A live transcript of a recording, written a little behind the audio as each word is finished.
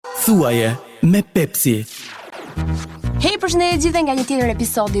Thuaje me Pepsi. Hej, përshëndetje gjithë nga një tjetër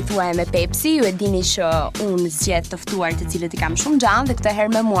episodi Thuaje me Pepsi. Ju e dini që unë zgjedh të ftuar të cilët i kam shumë xhan dhe këtë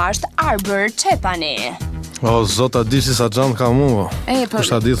herë me mua është Arbër Çepani. O, zota di si sa xhan ka mua. Po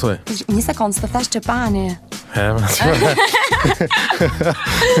sa di thoj. Një sekondë, s'të thash Çepani. Se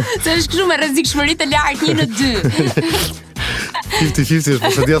është kështu me rrezikshmëri të lartë 1-2. 50-50 është,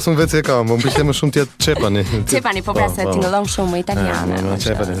 po se di asë më vetë se e kam, më pëlqen më shumë tjetë Çepani. Çepani, po pra se tingëllon shumë italiane.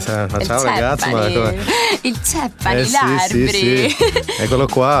 Çepani, ciao ragazzi, ma il Çepani, l'Arbri. Eccolo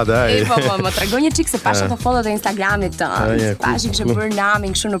qua, dai. Po, më tregon një çik se pasha të followet e Instagramit tënd. Pashi kishte bërë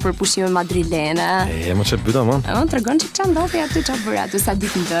namin kështu në përpushime madrilene. Më çe byta më. Më tregon çik çan ndodhi aty çfarë bëra aty sa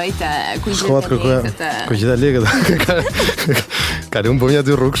ditë ndojtë, ku ku gjitha lekët. Ka un po një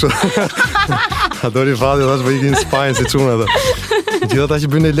aty rrugë kështu. Adori vadi, thash po ikin në Spanjë si çuna ato. Gjithë ata që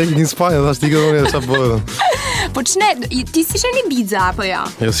bëjnë lekë ikin në Spanjë, thash ti ke dhënë çfarë bëhet. Po ç'ne, ti si shani Ibiza apo jo?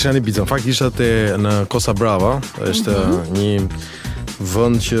 Jo, si shani Ibiza. Në fakt isha në Costa Brava, është një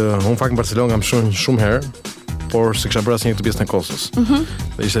vend që unë fakt në Barcelonë kam shumë herë, por se kisha bërë asnjë këtë pjesën e Kosës.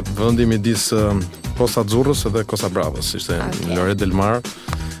 Dhe ishte vendi midis Costa Azzurrës edhe Costa Bravës, ishte në Lloret del Mar.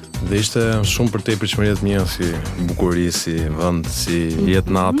 Dhe ishte shumë për te pritshmëritë mia si bukuri, si vend, si jetë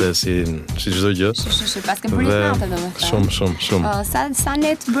natë, si çdo gjë. Pas ke bërë jetë natë domethënë. Shumë. Sa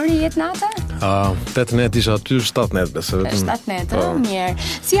net bëri jetë natë? 8 net isha aty, 7 net besoj. 7 net, mirë.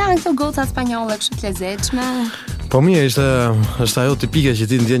 Si janë këto goca spanjolle kështu të lezetshme? Po mirë, është ajo tipike që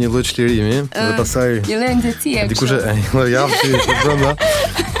ti ndjen një lloj çlirimi dhe pastaj një lloj nxehtësie. Dikush një lloj javshi të brenda.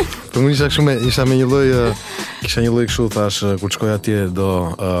 Po unë isha me një lloj kisha një lloj kështu thash kur shkoj atje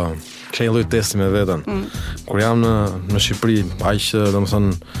kisha një lloj testi me veten. Kur jam në Shqipëri, aq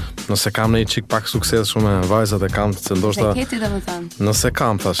domethënë nëse kam një çik pak sukses shumë me vajzat e kam se ndoshta nëse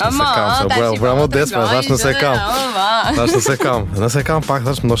kam thash bëra modest, thash nëse kam. Thash nëse kam pak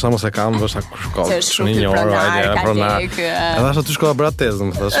thash ndoshta mos e kam, ndoshta shkoj një orë ajde pronar. Thash aty shkova bëra test,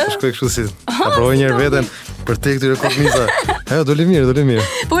 domethënë thash shkoj kështu si ta provoj një herë veten për te këtyre kokmisa. Ajo doli mirë.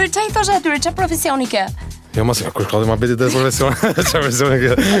 Po çfarë thoshe aty, çfarë profesioni ke? Jo, mas kur shkoj ma bëti të profesion. Çfarë profesioni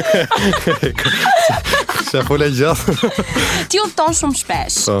ke? Çfarë fola gjatë? Ti udhton shumë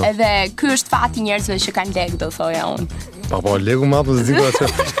shpesh. Edhe ky është fati i njerëzve që kanë lek, do thoja unë. Po legu më apo zgjidhja atë.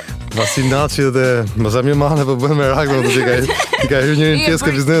 Vasinaçi dhe mosami mahane po bën merak do të ka hyrë një pjesë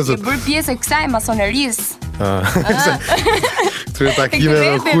të biznesit. Ti bër pjesë e kësaj masonerisë. Këto takime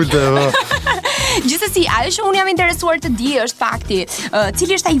okulte. Gjithsesi, ajo që unë jam interesuar të di është fakti,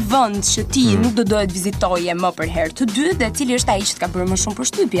 cili është ai vend që ti nuk do dohet vizitoje më për herë të dytë dhe cili është ai që të ka bërë më shumë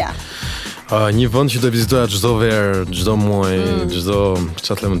përshtypje? Një vend që do vizitoja çdo verë, çdo muaj, çdo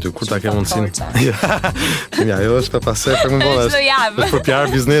çfarë them ty, kur ta ke mundsinë. Ja, ajo është pa pasë për më vonë. Për PR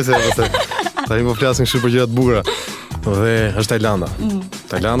biznesi apo tani po flasim kështu për gjëra të bukura. Dhe është Tajlanda.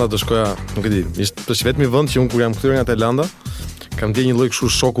 Tajlanda do shkoja, nuk e di, është vetëm vend që unë kur jam kthyer nga Tajlanda kam dhënë një lloj kështu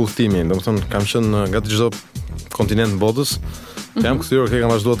shoku udhtimi, domethënë kam qenë nga çdo kontinent në botës. Jam kthyer, kam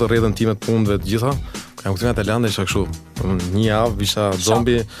vazhduar të rrjedhën time të punëve të gjitha. Kam kthyer nga Tajlanda isha kështu, një javë isha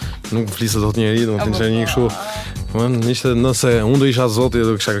zombi, nuk flisë dot njëri, domethënë isha një kështu. Ishte nëse unë do isha zoti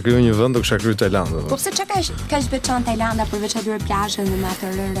do kisha krijuar një vend, do kisha krijuar Tajlandën. Po pse çka ka veçan Tajlanda përveç atyre plazheve me atë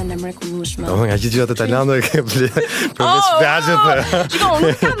rërën e mrekullueshme? Do nga gjithë gjërat e Tajlandës e ke përveç plazhet. Shikoj,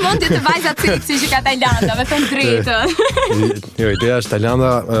 nuk kam mendje të vajzat seksi që ka Tajlanda, me thënë drejtën. Jo, ideja është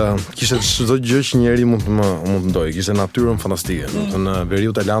Tajlanda kishte çdo gjë që njeri mund të ndojë, kishte natyrën fantastike. Në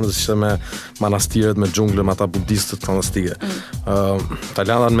veriu Tajlandës ishte me manastiret, me xhungle, me ata budistët fantastike.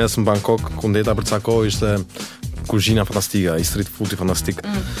 Tajlanda në mes në Bangkok, ku ndeta për ca kohë ishte kuzhina fantastike, i street foodi fantastik.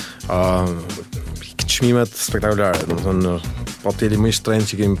 Çmimet spektakolare, domethënë hoteli më i shtrenjtë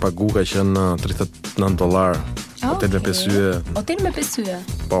që kemi pagu ka qenë $39. Hotel me 5 yje. Hotel me 5 yje.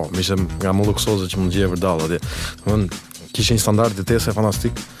 Po, ishte nga më luksoze që mund gjej vërdall atje. Domethënë kishte një standard detese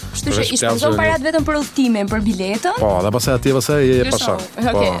fantastik. Kështu që i shpenzon parat vetëm për udhtimin, për biletën? Po, dhe pastaj je pasha.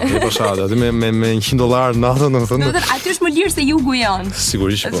 Po, je pasha, aty me $100 natën, domethënë. Aty është më lirë se jugu janë.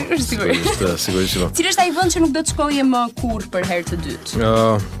 Sigurisht po. Sigurisht po. Cili është ai vend që nuk do të shkoje më kurrë për herë të dytë?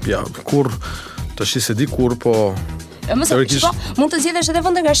 Ja, kurrë. Tash se di kurrë, po mund të zgjedhësh edhe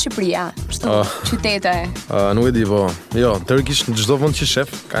vende nga Shqipëria, kështu, qytete. Nuk e di po. Jo, teorikisht çdo vend që shef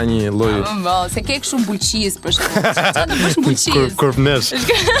ka një lloj. Se ke kështu bulqiz për shkak. Çfarë do bësh bulqiz? Kurvnesh.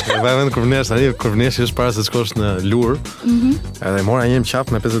 Vajmë kurvnesh, tani kurvnesh është para se të shkosh në Lur. Edhe mora një qaf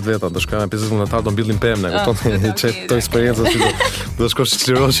me 50 veta, do shkojmë me 50 vullnetar, do mbillim pemë, kupton? Çto eksperiencë si do shkosh të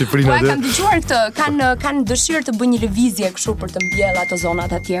çlirosh Shqipërinë atje. Kam dëgjuar këtë, kanë dëshirë të bëjnë një lëvizje kështu për të mbjell ato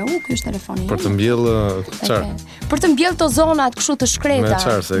zonat atje. Ky është telefoni. Për të mbjell çfarë? Për të mbjell to zonat kështu të shkreta. Me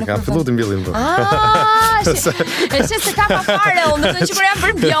çfarë, se kam filluar të mbjellim po. Se kam fare, unë do të që jam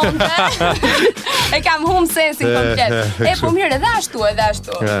bërë e kam hum sensin komplet. Po mirë, edhe ashtu. Edhe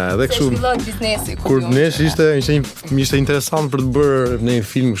kështu. Fillon biznesi. Kur nesh ishte interesant për të bërë në një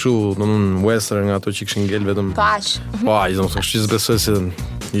film kështu, domethënë western nga ato që kishin ngel vetëm. Po, domethënë kështu besoj se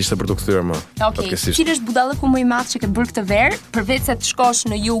ishte për të kthyer më. Okej. Cili është budallëku më i madh që ke bërë këtë verë, përveç se të shkosh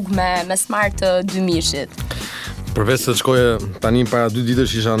në jug me smart të 2000-shit? Përveç se të shkoje tani para 2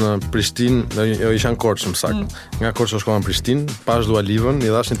 ditësh isha në Prishtinë, isha në Korçë më saktë. Nga Korçë shkova në Prishtinë, pash Dua Livën,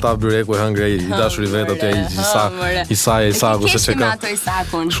 i dash një tavë byreku e hëngrej i dashuri vet aty Isa ose çka.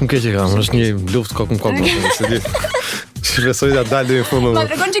 Shumë keq e kam, është një luftë kokëm se di. Shpresoj ta dalë në fund. Ma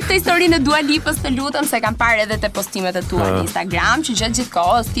tregon çik këtë historinë e Dua Lipës, të lutem, se kam parë edhe te postimet e tua në Instagram, që gjatë gjithë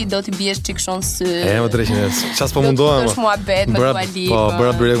kohës ti do t'i biesh çik shon sy. Më 300. Ças po mundohem. Do të muhabet me Dua Lipën. Po,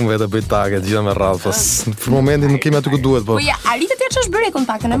 bëra byrekun vetë bëj tage, gjithë me radhë, po për momentin nuk kemi aty ku duhet, po. Po ja, arritë ti çosh byrekun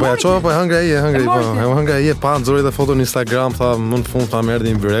takën e mori. Po ja çova, po hëngrej, e pa nxori edhe foto në Instagram, tha më në fund ta merr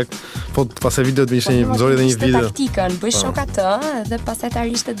një byrek. Po pastaj video të ishte nxori edhe një video. Taktikën, bëj shok atë dhe pastaj ta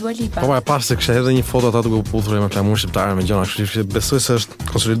rishte Dua Lipa. Po e pas se kishte edhe një foto ata duke u puthur me klamur shqiptare me gjëra, kështu që besoj se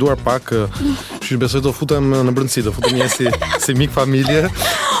është konsoliduar pak, kështu që besoj do futem në brendësi, do futem një si mik familje,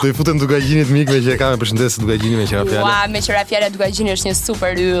 do i futem Dugagjinit mikve që e kam, përshëndes Dugagjini me qira fjalë. Ua, me qira fjalë Dugagjini është një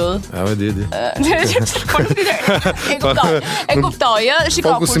super yll. Ja, e di. E kuptoj,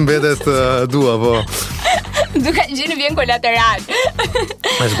 shikoj. Fokusi mbetet Dua, po. Dugagjini vjen kolateral.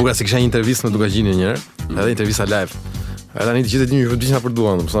 Është bukur se kisha një intervistë me Dugagjinin një herë, edhe intervista live. Edhe tani të gjithë dinë ju vdiqna për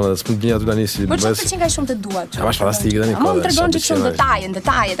Duan, domethënë s'mund të vini aty tani si. Po çfarë pëlqen ka shumë të Dua? Është fantastike tani. Mund të tregon çik shumë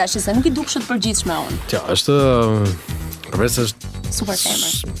detaje tash se nuk i duk shumë të përgjithshme unë. Ja, është përveç se është super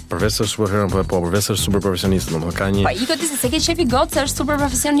femër. Përveç se është super femër, po përveç se është super profesioniste, domethënë ka një. Po i thotë se ke shefi got se është super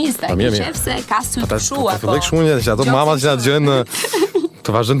profesioniste, ke shef se ka sy të shua. Po filloi kështu që ato mamat që na dëgjojnë të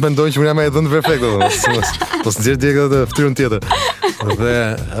vazhdojnë të mendojnë që unë jam e dhënë perfekte, domethënë. Po s'nxjerr direkt edhe fytyrën tjetër. Dhe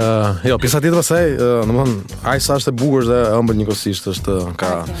jo, pjesa tjetër pastaj, domethënë, ai sa është e bukur dhe ëmbël njëkohësisht është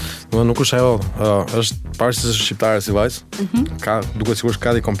domethënë nuk është ajo, është pavarësisht se është shqiptare si vajzë, ka duket sigurisht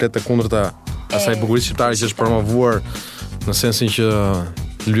ka di komplet të kundërta asaj bukurisë shqiptare që është promovuar në sensin që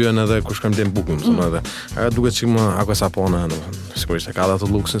lyen edhe kur shkojmë dëm bukën, domethënë edhe. Ajo duket sikur më ako sapona, domethënë. Sigurisht e ka ato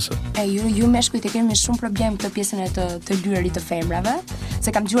luksin se. Ju meshkujt e kemi shumë problem këtë pjesën e të lyerit të femrave, se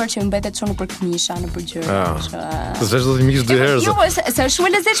kam dëgjuar që mbetet çonu për këmisha në përgjyrë. Po s'vesh do të mish 2 herë. Jo, se është shumë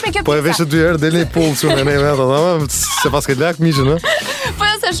e lezetshme kjo pjesë. Po e vesh 2 herë del në pulsun e ne me ato, domethënë, se pas ke lak mishën, ë. Po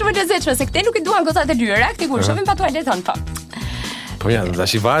është shumë e lezetshme, se këte nuk i duan gocat e lyera, këti kur shohim pa tualeton, po. Po ja,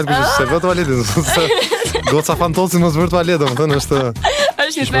 tash i varet kush se vë tualetin. Goca fantosi mos vër tualet, domethënë është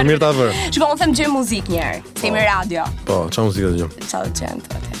shumë mirë ta vër. Shikoj, unë them gjë muzikë një herë, themi radio. Po, çfarë muzikë dëgjoj? Çfarë gjën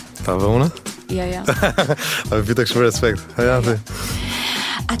thotë? Ta vë unë? Jo. A vite kështu respekt. Ja ti.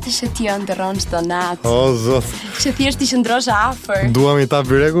 Atë që ti ndërron çdo natë. O zot. Që thjesht i qëndrosh afër. Duam i ta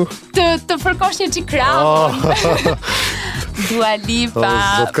byreku? Të fërkosh një çik krahun. Dua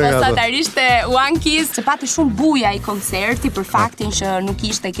Lipa, posaçërisht One Kiss, që pati shumë buja i koncerti për faktin që nuk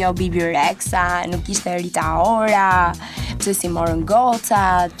ishte kjo Bibi Rexa, nuk ishte Rita Ora, pse si morën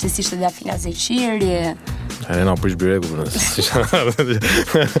gocat, pse si ishte Dafina Zeqiri. Na prish byreku.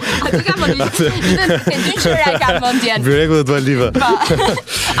 Atë kam mendje. Të dy çera kam mendje. Byreku dhe Dua Lipa.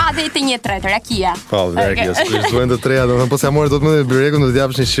 Dhe të një tretë rakia. Po, rakia, s'është duhen të treja, domethënë po s'ja morë do të më byrekun do të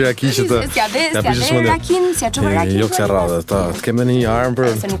japësh një shirë raki që të. Ja prish mendje. Rakin, si ja çova rakin. Jo kësaj radhe, të kem një armë për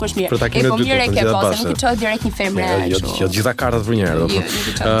takimin e dytë. Po mirë e ke pas, nuk i çoj direkt një femër. Jo, gjitha kartat për një herë,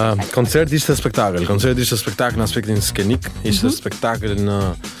 domethënë. Koncerti ishte spektakël. Koncerti ishte spektakël në aspektin skenik, ishte spektakël në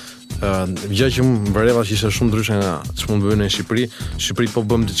gjë që më vëreva që ishte shumë ndryshe nga ç'mund të bëjnë në Shqipëri. Shqipëri po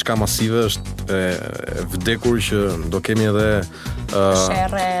bëm diçka masive, është e vdekur që do kemi edhe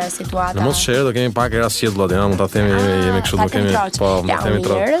sherrë situata. Në mos sherrë do kemi pak era sjellë, ja, mund ta themi jemi kështu do kemi, po mund ta themi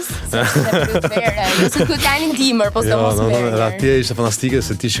troç. Nëse ku tani dimër, po s'mos merr. Atje ishte fantastike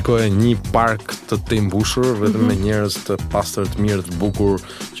se ti shikoje një park të mbushur vetëm me njerëz të pastër, të mirë, të bukur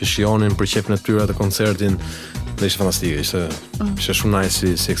që shijonin për qef natyra të koncertin. Dhe ishte fantastike, ishte shumë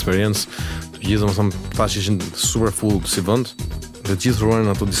nice si experience. Të gjithë domethënë tash ishin super full si vend. Dhe të gjithë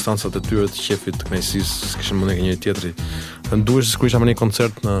ruanin ato distancat e tyre të qefit, të kënaqësisë, s'kishin mendje njëri tjetri. Dhe duhesh sikur isha në një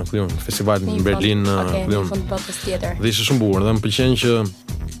koncert në festival në Berlin, në fund botës tjetër. Dhe ishte shumë bukur, dhe më pëlqen që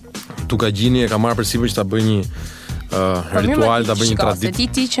Dugagjini e ka marrë përsipër që ta bëjë një ritual, ta bëjë një traditë.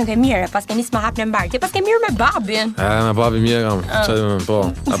 Ti që ke mirë, pas ke nis me hap në mbar. Ti pas ke mirë me babin. Me babin mirë kam. Po.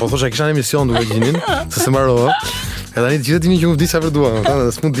 Apo thosha kisha një emision Dugagjinin, se mbarova. Edhe tani gjithë dini që unë vdisa për dua,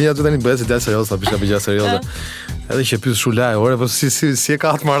 s'mund dinja të tani bëhet se djalë serioz, ta bisha bëj serioze. Edhe që pyet shulaj, ore, po si e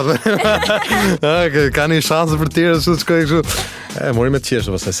ka të marrë. Ka një shanse për tjerë që shkoj kështu. Mori me të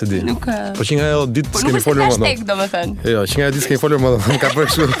qeshë, pastaj se di. Po që nga ajo ditë s'kemi folur më. Jo, që nga ajo ditë s'kemi folur më.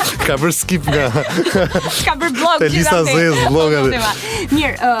 Ka bërë skip nga. Ka bërë blog gjithë.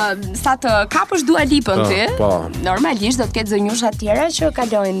 Mirë, sa të kapësh Dua Lipën ti, normalisht do të ketë zënjusha të tjera që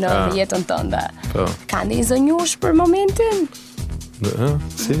kalojnë në jetën tënde. Ka ndonjë zënjush për momentin?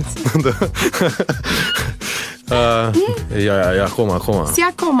 Si? Ja, akoma. Si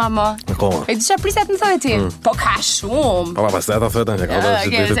akoma, më? Akoma. E disha prisja të më thëve ti? Po ka shumë. Po, pas të ata thëve tani, ka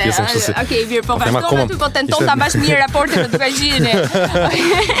të pjesën kështu si. Okej, mirë, po vazhdojnë aty, po tenton ta mbash mirë raportin me duke gjini.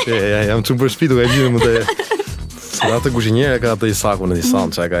 Jam çum për shtëpi duke gjini më të. Sa atë kuzhinjera ka atë Isakun në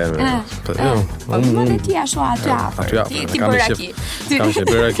disan, çka ka jemi. Po më dhe ti ashtu aty afër. Ti bër aki. Kam që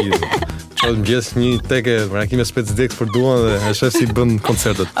bër aki. Çfarë mëjes një teke raki me spec dex për duan dhe e shef si bën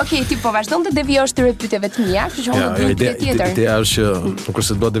koncertet. Okej, ti po vazhdon të devijosh të pyetjeve të mia, kështu që unë do të tjetër. Ideja është që nuk është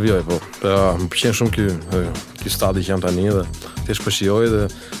se do të devijoj, po. Më pëlqen shumë ky stadi që jam tani dhe ti shpeshijoj dhe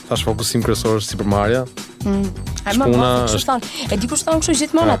tash fokusim kryesor si për Marja. Ai më kështu thon. E di kush thon kështu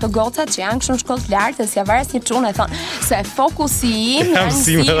gjithmonë ato gocat që janë kështu në shkollë të lartë, si avaras një çunë e thon se fokusi im janë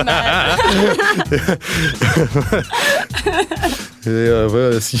sime. Jo,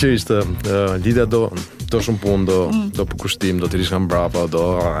 sinqerisht, lidja do shumë punë, do përkushtim, do të rish nga mbrapa, do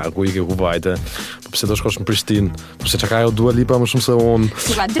ku i ke ku vajte. Po pse do shkosh në Prishtinë? Po pse çka ajo Dua Lipa më shumë se unë.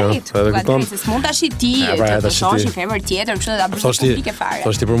 Tu ka drejt, se s'mund tash ti të shohësh një femër tjetër, kështu ta bësh komplikë fare.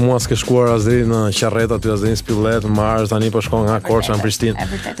 Thoshti për mua s'ke shkuar as deri në Qarreta, aty as deri në Spillet, marr tani po shkon nga Korça në Prishtinë.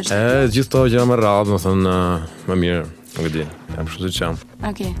 Gjithë këto gjëra më radh, domethënë më mirë. Nuk e di, jam shumë të qam.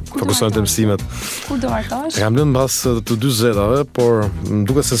 Okej. Fokusohen te mësimet. Kur do hartosh? Kam lënë mbas të 40-ave, por më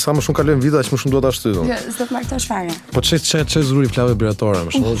duket se sa më shumë kalojnë vite, aq më shumë dua ta shtyj. Jo, s'do të martosh fare. Po çe zuri flavë vibratora,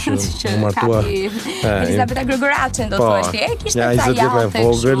 më shumë që u martua. Elizabeta Gregoraçen do të thosh ti, kishte ca jatë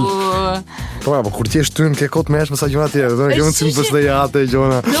vogël. Po, kur ti je shtyn ke kot mësh me sa gjëra të tjera, do të jemi si të jate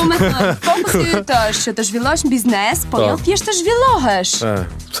gjëra. Domethënë, fokusi yt është që të zhvillosh biznes, po jo thjesht të zhvillohesh.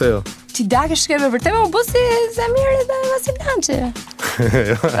 Pse jo? Ti dakesh shkëve vërtet më bësi Zamiri dhe Vasilançi.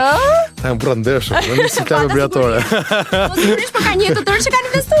 Ta jam burra ndershëm, në si flavë vibratora. Po sigurisht po ka një të tërë që kanë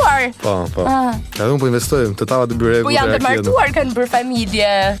investuar. Po. Edhe unë po investoj, të tava të byrë. Po janë të martuar, kanë bërë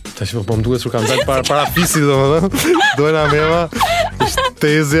familje. Tash po më duket se kanë dalë para fisit domethënë. Dojna mema.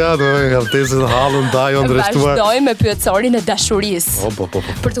 Tezja, kam tezë të hallën dajon ndërtuar. Vazhdoj me pyetësorin e dashurisë. Po.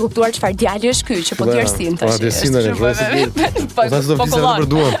 Për të kuptuar çfarë djalë është ky, që po djersin tash. Po djersin tani, po tash do të vizë për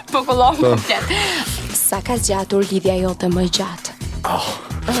duan. Po kollon komplet. Sa ka zgjatur lidhja jote më gjatë?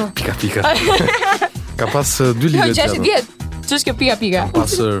 Pika. Ka pas 2 lidhje gjata. 60 vjet. Ç'është kjo pika? Ka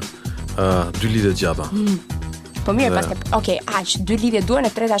pas 2 lidhje gjata. Po mirë, pas okej, aq, 2 lidhje duan e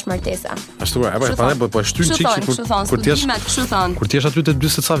treta është martesa. Ashtu, po shtyn çik kur ti je. Kur ti je aty te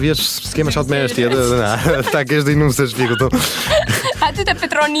 40 ca vjeç, s'ke më çat merresh tjetër. Ta kesh dhe numër se ç'fikë këtu. Aty te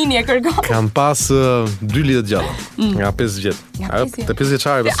Petronini e kërkon. Kam pas 2 lidhje gjata, nga 5 vjet. Te 5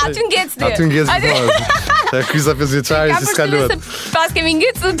 vjeçari. Aty ngec. Te kryza 5 vjeçari si skalohet. Pas kemi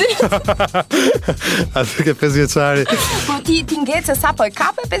ngecë dy. Aty ke 5 vjeçari. Po ti ngecë sa po e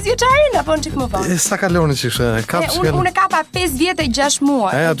kapë 5 vjeçarin apo çik më vonë? Sa kaloni çik Unë e kapa 5 vjet e 6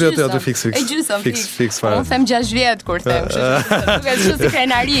 muaj. Aty fiks. E gjysëm fiks. Unë them 6 vjet kur them, duket kështu si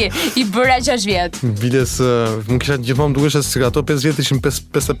krenari, i bëra 6 vjet. Biles, më kisha gjithmonë dukesh se ato 5 vjet ishin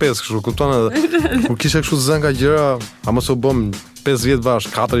 55, kështu kupton edhe. Kur kisha kështu zën nga gjëra, a mos u bëm 5 vjet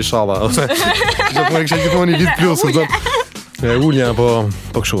bash, 4 inshallah, ose kisha gjithmonë një vit plus, kupton. Ulja po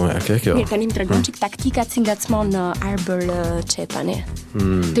kështu, kjo. Mirë, tani më tregon çik taktikat si ngacmon në Arbër Çepani.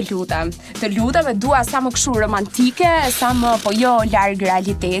 Të lutem e dua sa më kështu romantike, sa më po jo larg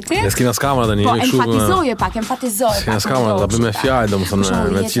realitetit. Ne s'kena kamera tani, kështu. Po enfatizoje pak. S'kena kamera, ta bëjmë me fjalë, domethënë me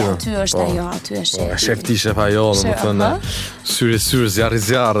çfarë. Aty është ajo, aty është. Shef ti, shef ajo, domethënë syri,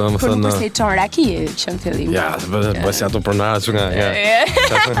 zjarr, domethënë. Po se çon raki që në fillim. Ja, bëj ato pronara që nga.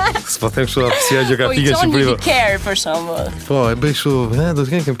 S'po them kështu si ajo grafike që privo. Po care për shembull. Po, e bëj kështu, do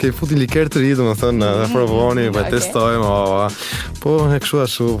të kem futi liker të ri, domethënë, provoni, po testojmë, po kështu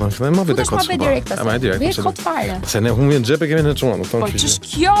ashtu, më vetë kot. Ma direkt. Kot fare. Se ne humbi në xhep e kemi në çuan, domethënë. Po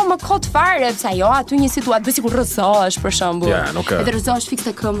ç'është kjo më kot fare, pse ajo aty një situatë bëj sikur rrezohesh për shembull. Ja, nuk e. Edhe rrezohesh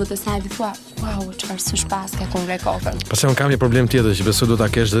fikse këmbët e saj dhe thua, wow, çfarë s'është pas ka kon kokën. Pastaj un kam një problem tjetër që besoj do ta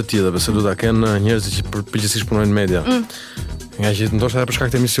kesh edhe ti, dhe besoj do ta kenë njerëzit që përgjithsisht punojnë në media. Nga që ndoshta edhe për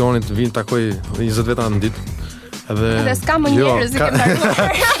shkak të emisionit vin takoj 20 veta në ditë. Edhe s'ka më njerëz që kanë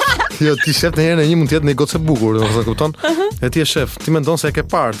ndaluar. Jo, ti shef në herën e një mund të jetë një gocë e bukur, domethënë kupton? E ti je shef, ti mendon se e ke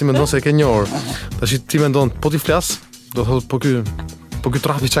parë, ti mendon se e ke njohur. Tash ti mendon, po ti flas, do thotë po ky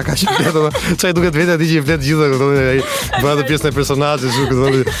trafi çka ka qenë, çai duket vetë aty që i flet gjithë, kupton, ai bëhet pjesë e personazhit,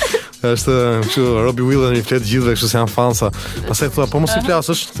 kupton. Është kështu Robbie Williams i flet gjithëve kështu se janë fansa. Pastaj thua po mos i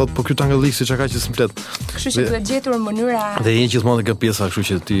flasësh, thotë po ky tangëllik si çka ka që s'm flet. Kështu që duhet gjetur mënyra. Dhe jeni gjithmonë kjo pjesa, kështu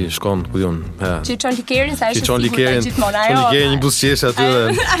që ti shkon ku diun. Që çon likerin sa është sigurt gjithmonë ajo. Çon likerin një buzëqesh aty dhe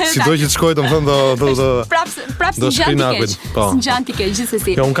sido që të shkoj domethënë do prapë sinjantike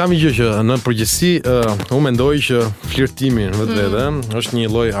gjithsesi. Ja, un kam një gjë që në përgjithësi unë mendoj që flirtimi vetë është një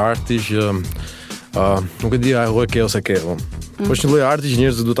lloj arti që nuk e di a lloj ke ose ke. Po është një lloj arti që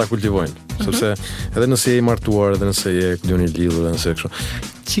njerëzit duhet ta kultivojnë, sepse edhe nëse je i martuar, edhe nëse je i lidhur, edhe nëse kështu.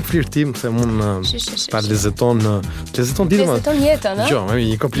 Çik flirtim, them unë, pa lezeton ditën. Lezeton jetën, ëh? Jo,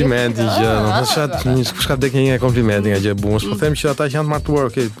 një kompliment, gjë, nuk s'ka dek një kompliment nga gjë e bukur. Po them që ata që janë të martuar,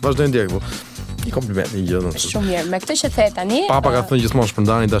 okay, vazhdojnë direkt. Një kompliment, një gjë. Shumë mirë. Me këtë që the tani, Papa ka thënë gjithmonë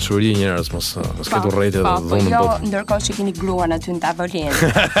shpërndani dashuri njerëz, mos ketë urrëti edhe dhunë. Po, ndërkohë që keni gruan aty në tavolinë.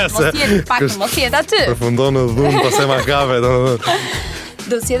 Mos jetë aty. Përfundon në dhunë pas e makave, domethënë.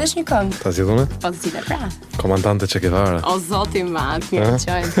 Do të sjellësh një këngë? Ta sjellun? Po të sjellë pra. Komandante Che Guevara. O zoti i madh, mirë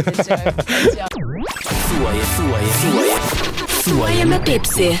qojmë. Thuaje me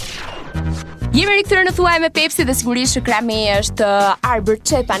Pepsi. Jemi rikthyer në Thuaje me Pepsi dhe sigurisht që krami është Arbër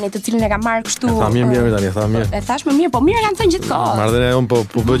Çepani, të cilin e ka marrë kështu. Tha mirë tani, tha mirë. E thash më mirë, po mirë kanë thënë gjithkohë. Marrëdhënia jon po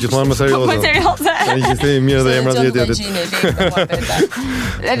bëj gjithmonë më serioze. Po serioze. Ai gjithë mirë dhe emrat e tjetrit.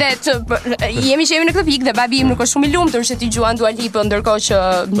 Edhe jemi në këtë pikë dhe babi im nuk është shumë i lumtur që ti gjuan Dua Lipën ndërkohë që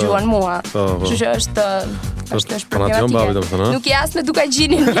gjuan mua. Kështu që është problematike. Nuk jas me duka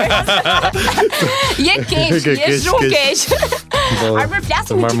gjinin. Je keq, je shumë keq. Arbër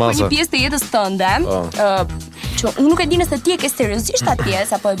flasim për një pjesë të jetës tënde, që unë nuk e di nëse ti e ke seriozisht atë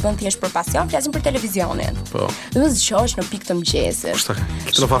pjesë apo e bën thjesht për pasion, flasim për televizionin. Po. Do të zgjohesh në pikë të mëngjesit.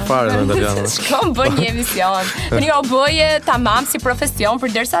 Këtë fa fare në italian. Shkon bën një emision. Tani o bëje tamam si profesion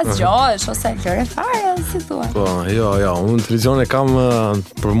përderisa zgjohesh ose lëre fare, si thua. Po, jo, unë televizion e kam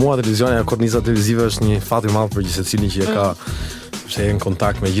për mua televizioni e korniza televizive është një fat i madh për gjithsecilin që e ka, se e në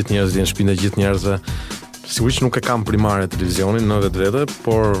kontakt me gjithë njerëzit, në shpinë e gjithë njerëzve. Sigurisht nuk e kam primare televizionin në vetvete,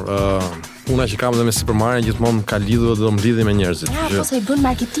 por puna që kam dhe me sipërmarrjen gjithmonë ka lidhur dhe do mblidhi me njerëzit. Po sa i bën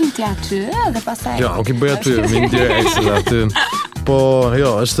marketing ti aty dhe pastaj. Jo, nuk i bëj aty, me direkt aty. Po,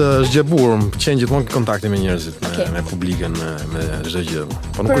 jo, është gjë e bukur, qen gjithmonë në kontakti me njerëzit, me publikun, me çdo gjë.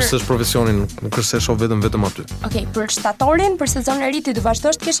 Po nuk është profesionin, nuk është se shoh vetëm aty. Okej, për shtatorin, për sezonin e ri ti do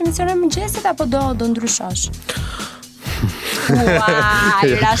vazhdosh të kesh emisione mëngjesit apo do ndryshosh? Ua,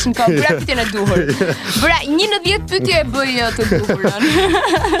 rash në kohë, bëra pyetjen e duhur. Bëra 1 në 10 pyetje e bëj të duhurën.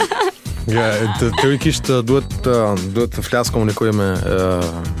 Ja, teorikisht duhet të flas komunikoj me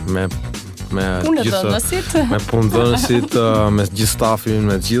punëdhënësit, me gjithë stafin,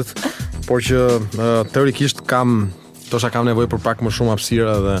 me gjithë, por që teorikisht kam nevojë për pak më shumë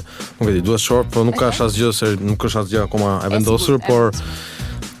hapësira dhe nuk e di, duhet shoh, po nuk ka asgjë se nuk është asgjë akoma e vendosur, por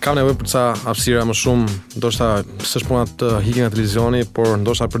kam nevojë për ca hapësira më shumë, ndoshta s'është puna të hiqen nga televizioni, por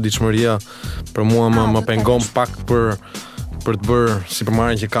ndoshta për diçmëria për mua më pengon pak për të bërë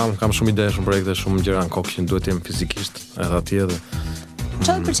sipërmarrjen që kam shumë ide, shumë projekte, shumë gjëra në kokë që duhet të jem fizikisht edhe atje dhe.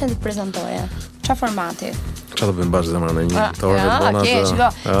 Çfarë pëlqen të prezantoje? Çfarë formati? Çfarë do bëjmë bashkë zemra në një orë bona.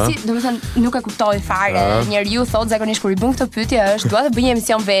 Si, domethënë nuk e kuptoj fare. Njeriu thot zakonisht kur i bën këtë pyetje është dua të bëj një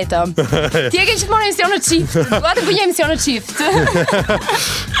emision vetëm. Ti e ke gjithmonë emision në çift. Dua të bëj një emision në çift.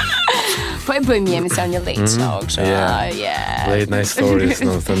 Po e bëjmë një emision një late show, kështu. Late night stories,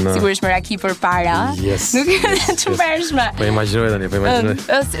 domethënë. Sigurisht me raki përpara. Nuk është të mërshme. Po imagjinoj tani,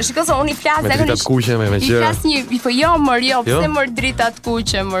 Shikoj se unë i flas zakonisht. Me drita të kuqe, me gjëra. I flas një, po jo, pse mor drita të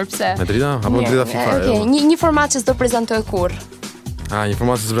kuqe, pse? Me drita apo drita fare? Okej, një format që s'do prezantoj kurr. Një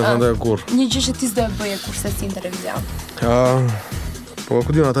format që s'do prezantoj kurr. Një gjë që ti s'do e bëje kurse si në televizion. Po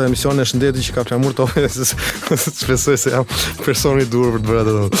ku diun ata emisione shëndeti që ka flamur tope, shpresoj se jam personi i dur për të bërë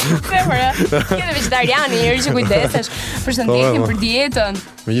atë. Femër, je vegetarian, njëri që kujdesesh për shëndetin, për dietën.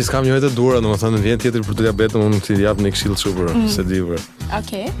 Megjithëse kam një jetë dure, domethënë vjen tjetër për diabetin, unë ti jap një këshill super, se di për.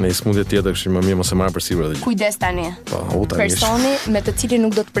 Okej. Në smundje tjetër kështu më mirë mos e marr përsipër atë. Kujdes tani. Po, personi me të cilin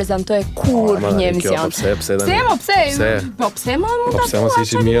nuk do të prezantojë kurrë një emision. Pse tani? Pse më mund ta. Pse mos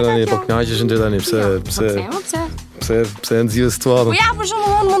ishi mirë tani, po kënaqesh ndër tani, pse? Pse e nxjerr situatën? Po ja, për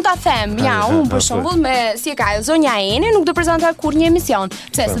shembull, unë mund ta them. Unë për shembull me si e ka zonja Eni nuk do prezantoj kurrë një emision.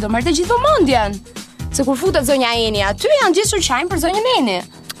 Pse? Se do marrë të gjithë vëmendjen. Se kur futet zonja Eni aty janë gjithë shoqajnë për zonjën Eni.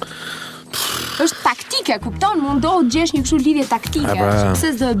 Është taktike, kupton? Mundohet gjesh një kështu lidhje taktike, pse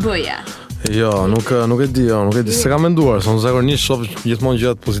s'do e bëje? Jo, nuk e di, s'e kam menduar, son zakonisht shoh gjithmonë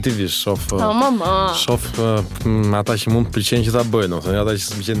gjërat pozitivisht, shoh ata që mund të pëlqejnë që ta bëjnë, domethënë ata që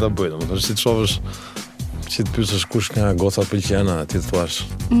s'pëlqejnë ta bëjnë, domethënë si të shohësh, si të pyesësh kush nga gocat pëlqen, ti të thuash,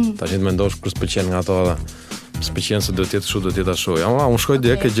 tash të mendosh kush pëlqen nga ato, s'pëlqen se do të jetë kështu, do të jetë ashtu. Ja, unë shkoj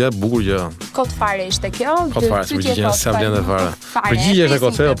direkt e gjë e bukur gjë. Kot fare ishte kjo? Kot fare, përgjigja s'ka vlen fare. Përgjigja është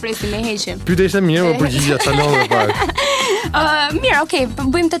kot fare. Presim me heqim. Pyetja ishte mirë, por përgjigja çalon më pak. Mirë, okay,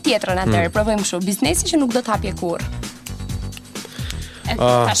 bëjmë të tjetrën atëherë, provojmë kështu. Biznesi që nuk do të hapje kurrë.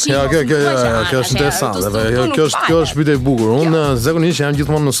 Kjo është interesante. Kjo është pyetje e bukur. Unë zakonisht jam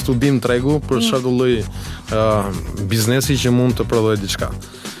gjithmonë në studim tregu për çfarë lloj biznesi që mund të prodhoj diçka.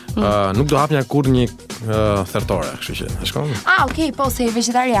 Nuk do hapja kur një thertore, kështu që e shkon. Okay, po se je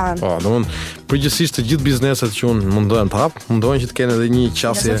vegetarian. Po, domethënë përgjithsisht të gjithë bizneset që unë mundohem të hap, mundohen që të kenë edhe një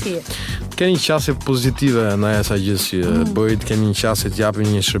qasje. Të kenë një qasje pozitive ndaj asaj gjë që bëj, të kenë një qasje të japin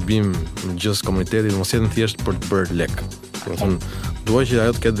një shërbim gjithë komunitetit, mos jetë thjesht për të bërë lek. Domethënë duaj që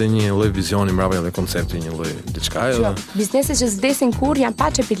ajo të ketë një lloj vizioni mbrapa dhe koncepti, një lloj diçka. Bizneset që s'desin kurrë janë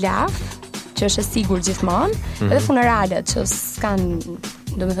paçe pilaf, që është e sigurt gjithmonë, edhe funeralet që s'kan,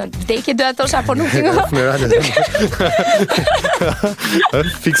 domethënë vdekje do të thosha, po nuk di. Funeralet.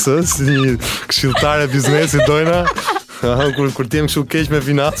 Fiksës një këshilltare biznesi dojna. Kur ti jem kështu keq me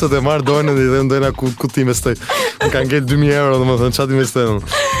financat e marr dojnë dhe ndojna ku ti investoj. Më kanë ngel 2000 euro, domethënë çfarë investoj.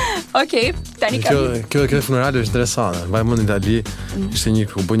 Okej, tani kam. Kjo funerale është interesante. Mbaj mend në Itali, ishte një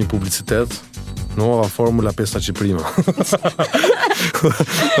ku bën një publicitet. Nuova formula pesta Çiprima.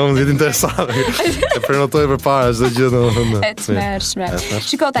 Është interesante. E prenotoj përpara çdo gjë domethënë. E tmerrshme.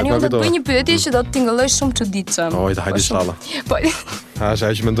 Shiko, tani unë do të bëj një pyetje që do të tingëlloj shumë çuditshëm. Oj, hajde inshallah. Po.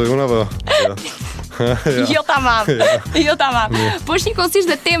 Ajo që mendoj unë apo? Jo tamam. Po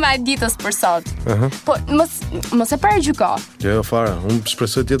shikosisht dhe tema e ditës për sot. Po mos e paragjyko. Jo, fare. Unë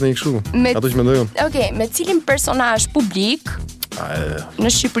shpresoj të jetë një kështu. Ato që mendoj unë. Okej, me cilin personazh publik në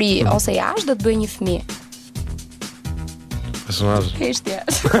Shqipëri ose jashtë do të bëj një fëmijë? Personazh. Heshtje.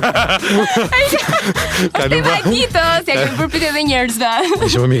 Tema e ditës, ja kemi përpyetje edhe njerëzve.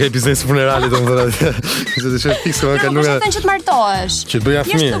 Ishte më mirë biznesi funerali domethënë. Se të shef fikse më kanë nuk. Që të martohesh. Që të bëja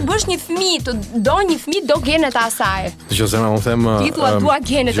fëmijë. Ti të bësh një fëmijë, të do një fëmijë, do genet e asaj. Dgjoj zemra, unë them. Ti thua dua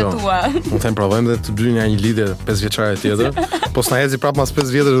genet e tua. Unë them provojmë dhe të dy nga një lidhje 5 vjeçare tjetër. Po s'na eci prapë mas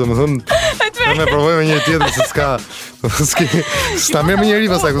 5 vjetësh domethënë. Ne provojmë një tjetër se s'ka. S'ta merr me njëri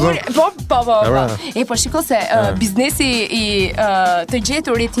pastaj kupton. Po. E po shiko se biznesi i të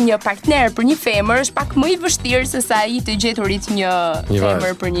gjeturit një partner për një femër është pak më i vështirë se sa ai të gjeturit një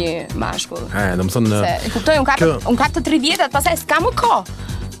femër për një mashkull. Domethënë. Se kuptoj un ka të 30-at, pastaj s'ka më kohë.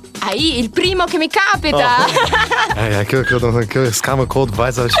 Ai il primo che mi capita. Kjo domethënë kjo s'ka më kohë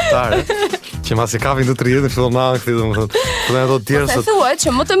vajzave shqiptare. Që masi kapin të 30 fillon na këtu domethënë. Po ato të tjerë se thuhet që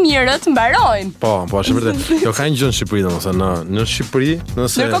më të mirët mbarojnë. Po, është vërtet. Jo ka një gjë në Shqipëri domethënë, në Shqipëri,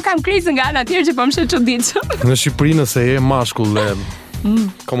 nëse Ndërkohë kam krizën nga ana tjetër që po më shet çuditshëm. Në Shqipëri nëse je mashkull dhe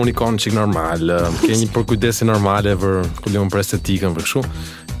komunikon çik normal, ke një përkujdesje normale për kulon për estetikën për kështu.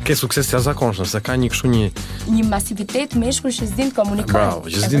 Ke sukses të jashtëzakonshëm, se ka një kështu një masivitet meshkull që s'din të komunikojnë. Bravo,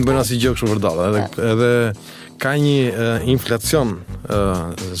 që s'din të bëjnë asnjë gjë kështu vërdall, edhe ka një inflacion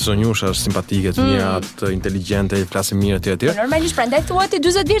zonjusha simpatike të mira, të inteligjente, flasin mirë etj. Normalisht prandaj thuhet ti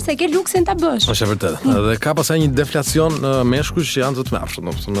 40 vjeç se ke luksin ta bësh. Është vërtet. Dhe ka pasaj një deflacion meshkuj që janë të tmerrshëm,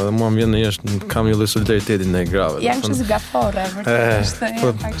 domethënë edhe mua më vjen në kam një lloj solidariteti ndaj grave. Janë kështu gaforre, vërtet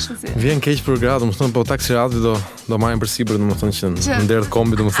është pak kështu si. Vjen keq për gratë, domethënë po taksirat do marrin përsipër, domethënë që në ndër të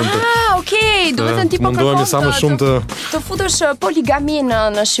kombit, domethënë. Okay, duhet ti po kërkon sa më shumë të futesh poligaminë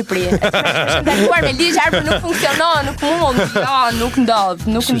në Shqipëri. Është ndaluar me ligj, armë nuk funksionon, nuk mund. Jo, nuk ndodh.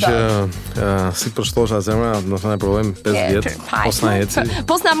 Si të shtosha zemra, do të provojmë 5 vjet, posna eci.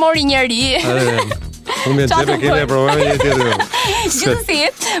 Posna mori njëri. Unë më kemi provojmë një tjetër. Gjithsesi,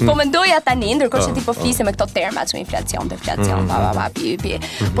 po mendoja tani ndërkohë që ti po flisë me këto terma që inflacion, deflacion, pi.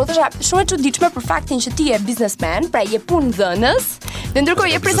 Po thosha shumë e çuditshme për faktin që ti je biznesmen, pra je punëdhënës, dhe ndërkohë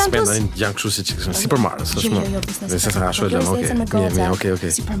je prezantues. Janë kështu si përmarrës, është më. Biznesmen. Okej.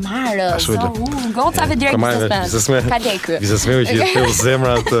 Si përmarrës. Gocave direkt biznesmen. Ka lekë. Biznesmen që thellë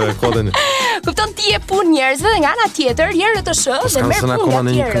zemra të kodën. Kupton ti je punë njerëzve dhe nga ana tjetër jeri të shoh dhe merr punë nga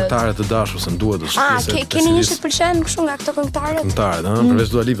një këngëtare të dashur se duhet të shkësoj. Keni një që të pëlqen kështu nga këto këngëtarët? Përveç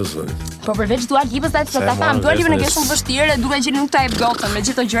Dua Lipës. Po përveç Dua Lipës, ta tham, Dua Lipën e ke shumë vështirë, duke qenë nuk ta jep gocën me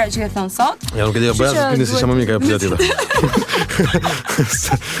gjithë ato gjërat që ke thënë sot. Ja, nuk e di apo bëj asnjë si çamë mirë ka pyetja tjetër.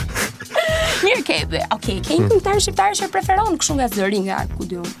 Mirë ke një këngëtar shqiptar që preferon kështu nga zëri, nga ku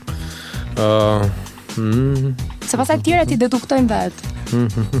diun. Se pastaj të tjerat i deduktojnë vet.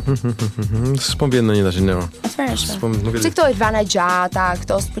 S'po vjen në një tash në. Se këto i vana gjata,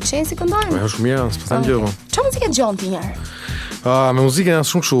 këto s'pëlqejnë si këndojnë? Po shumë mirë, s'po them gjë. Çfarë muzikë dëgjon ti njëherë? Me muzikën janë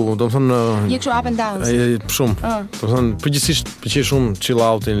shumë kështu, domethënë je kështu up and down. Shumë. Domethënë përgjithsisht pëlqej shumë chill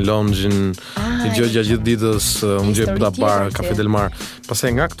outin, lounge-in, i gjë gjithë ditës, unë gjej buta bar, kafe del mar.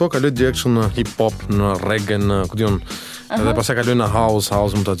 Pastaj nga këto kaloj direkt në hip hop, në reggae, në ku diun. Edhe pastaj kaloj në house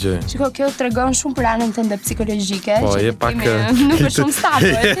mund ta gjej. Shiko, kjo tregon shumë për anën tënde psikologjike. Po, je pak nuk është shumë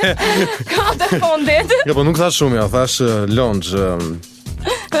stabil. Ka të fundit. Jo, po nuk thash shumë, thash lounge.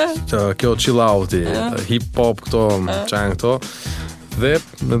 Kjo chill outi, hip hop këto, çan këto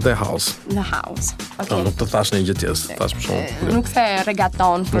dhe house. Në house. Okay. Nuk të thash në një gjë tjetër, thash më shumë. Nuk the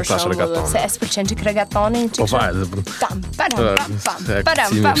reggaeton për shembull, se s'pëlqen çik reggaetonin, çik. Po fare. Pam.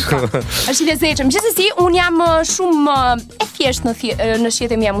 Është i lezetshëm. Gjithsesi, un jam shumë e thjeshtë në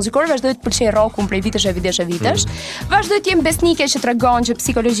shihetjen mia muzikore, vazhdoj të pëlqej rockun prej vitesh e vitesh. Vazhdoj të jem besnike që tregon që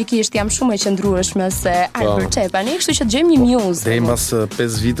psikologjikisht jam shumë e qëndrueshme se Arbër Çepani, kështu që dëgjojmë një muzikë. Deri mbas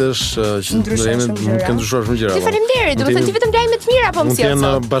 5 vitesh që ndryshojmë, mund të ndryshosh shumë gjëra. Ti faleminderit, do të thënë ti vetëm lajme të mira po më sjell. Mund të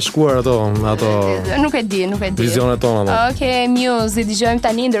jenë bashkuar ato. Nuk e di. Vizionet tona. Okej, music, dëgjojmë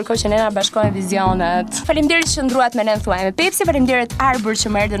tani ndërkohë që ne na bashkojmë vizionet. Faleminderit që ndruat me ne në Thuaje me Pepsi, faleminderit Arbër që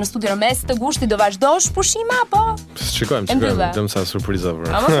më erdhe në studio mes të gushtit, do vazhdosh pushima apo? Shikojmë, dëm sa surpriza për.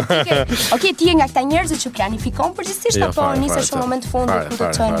 Okej, ti je nga këta njerëz që planifikon përgjithsisht apo nisesh në moment fundit ku do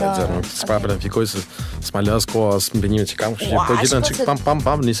të çojnë? S'pa planifikoj se s'ma lës kohë as mbenjimet që kam, kështu që po gjithan çik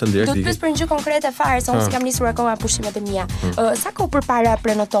pam nisën direkt. Do të pyes për një gjë konkrete fare, se unë s'kam nisur akoma pushimet e mia. Sa kohë përpara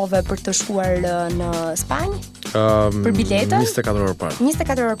prenotove për të shkuar në Spanjë? Për biletën? 24 orë para.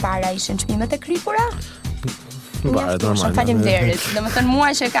 24 orë para ishin çmimet e kripura? Normal. Faleminderit. Domethënë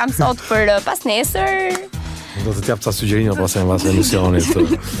mua që kam sot për pas nesër. Do të t'jap ca sugjerime pas emisionit.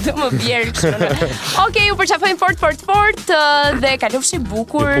 Do më bjerë kështu. Okej, ju përqafojmë fort dhe kalofshi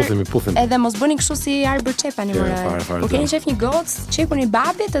bukur. Puthim. Edhe mos bëni kështu si Arbër Çepani më. Po keni qef një gocë, çepuni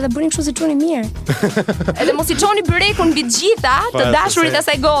babit edhe bëni kështu si çuni mirë. Edhe mos i çoni byrekun mbi të gjitha të dashurit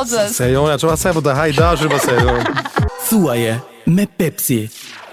asaj gocës. Se jona çfarë sa po të haj dashur pastaj. Thuaje me Pepsi.